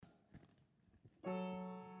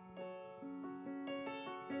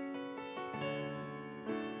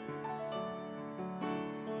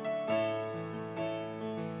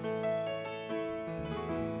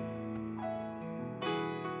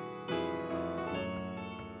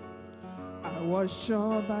was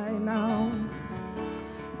sure by now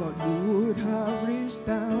God would have reached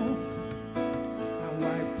down and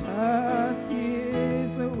wiped her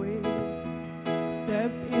tears away,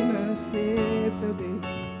 stepped in and saved the day.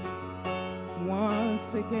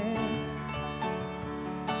 Once again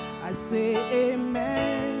I say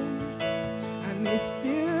amen, and it's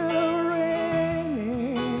still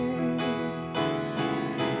raining,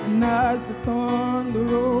 and as the thunder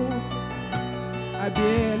rolls I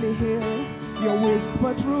barely hear your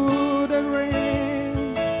whisper through the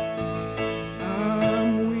rain.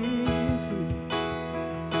 I'm with you,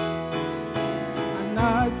 and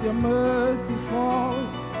as your mercy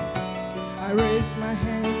falls I raise my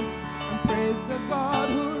hands and praise the God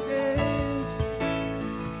who gives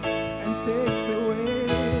and takes away.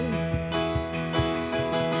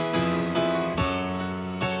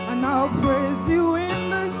 And I'll praise you in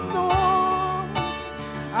the storm,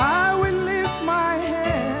 I will lift my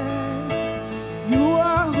hands. You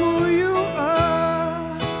are who you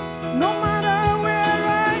are, no matter where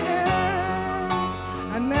I am.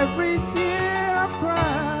 And every tear I've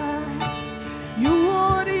cried, you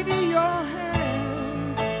hold it in your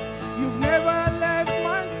hands. You've never left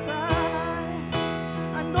my side.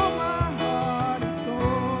 I know my heart is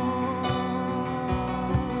torn.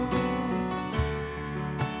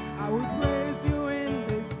 I will praise you in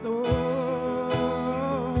the storm.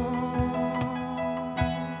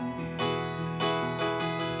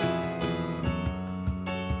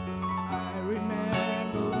 I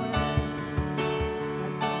remember when I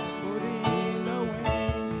stumbled in the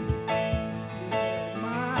wind. You heard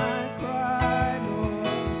my cry,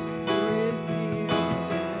 Lord, you raised me up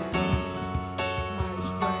again. My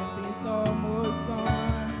strength is almost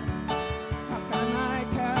gone. How can I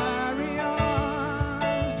carry on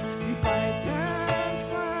if I can't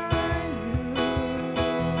find you?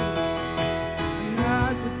 And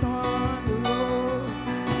as the thunder rolls,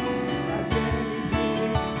 I barely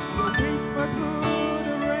hear your whisper through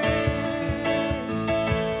the rain.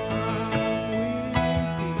 I'm with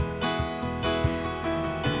you,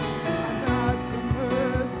 and as your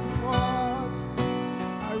mercy falls,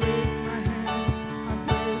 I raise my hands and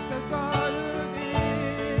praise the God who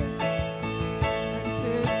gives and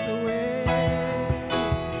takes away.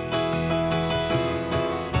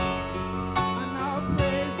 And I'll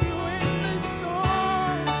praise you in the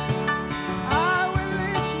storm, I will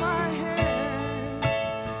lift my hands,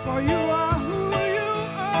 for you are who you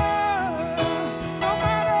are, no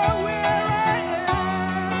matter where I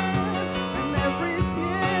am. And every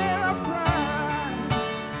tear I've cried,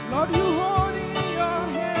 Lord, you hold in your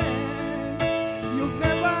hands. You've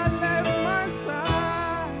never left my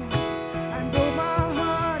side, and though my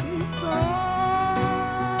heart is torn,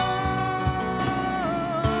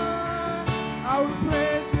 I will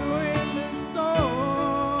praise you in the storm.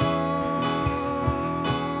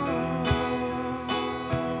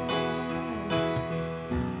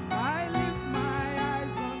 I lift my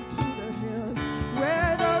eyes unto the hills.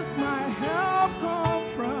 Where does my help come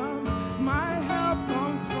from? My help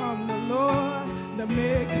comes from the Lord, the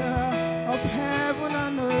maker of heaven